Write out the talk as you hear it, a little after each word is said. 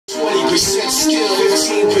90% skill,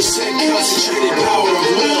 15% concentrated power of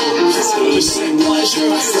will, 50%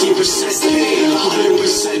 pleasure, 50% pain,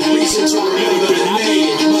 100% reason to remember the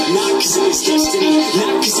name. Not cause it was destiny,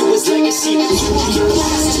 not cause it was legacy. You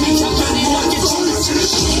lost me, I'm ready to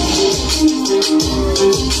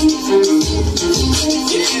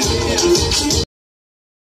get you. Yeah.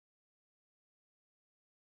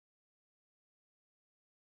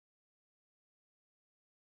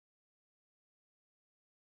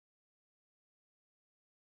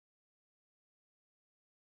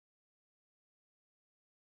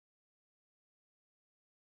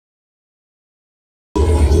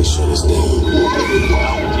 Shut us down.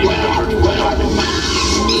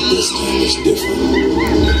 This time is different.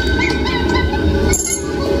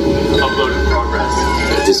 Upload in progress.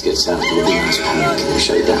 If this gets out, we'll be nice panic and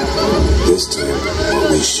shut it down. This time, what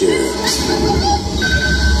we share will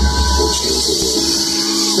change the world.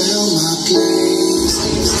 Found my place,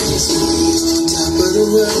 top of the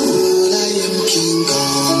world, I am King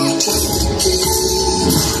Kong.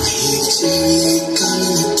 Victory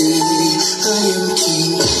coming today, I am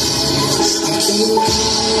King Kong. I'm King Kong,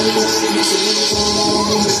 I'm King Kong,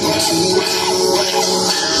 I'm King Kong.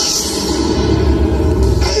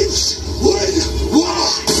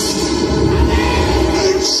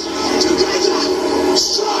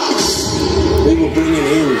 We will bring an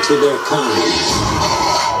end to their kind.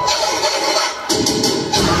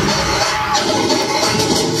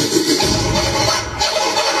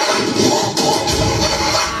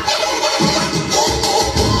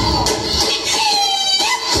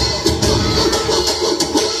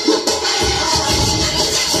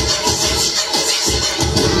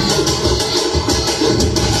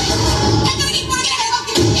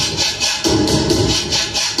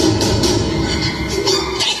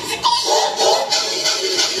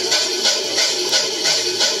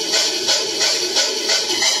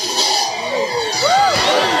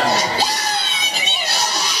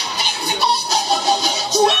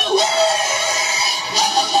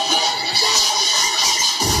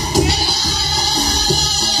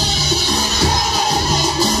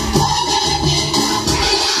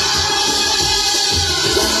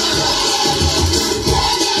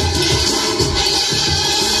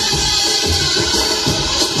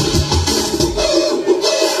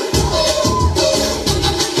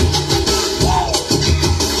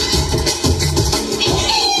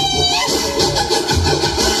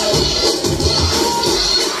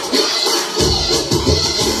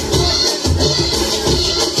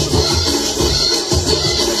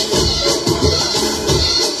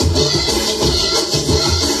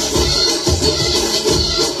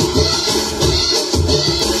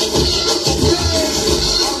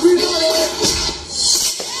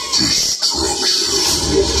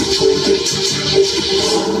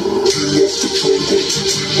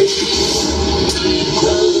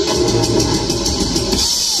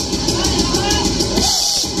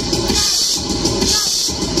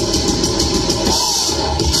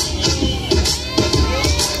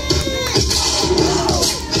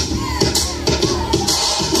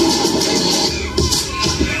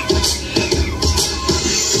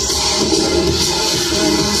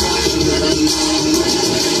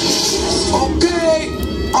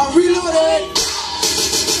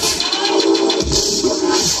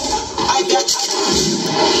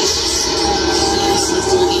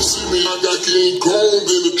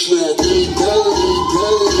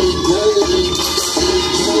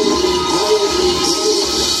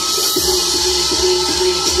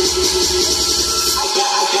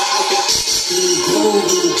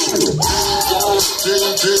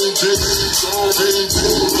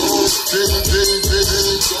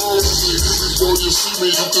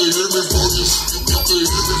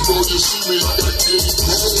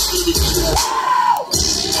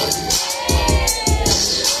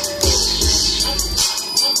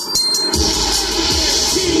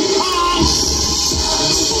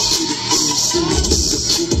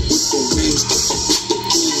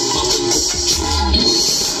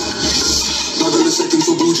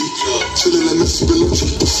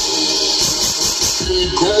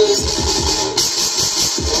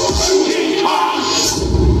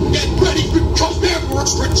 Get ready because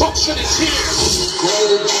Emperor's reduction is here.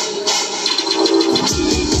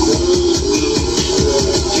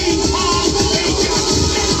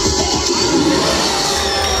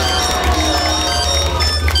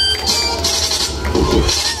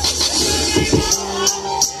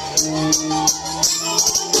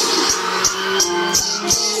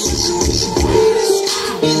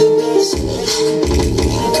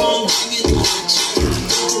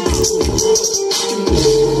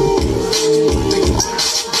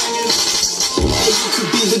 You could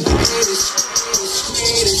be the greatest.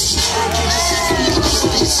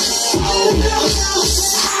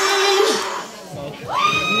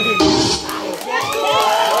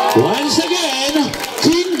 Once again,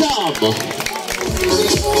 Kingdom.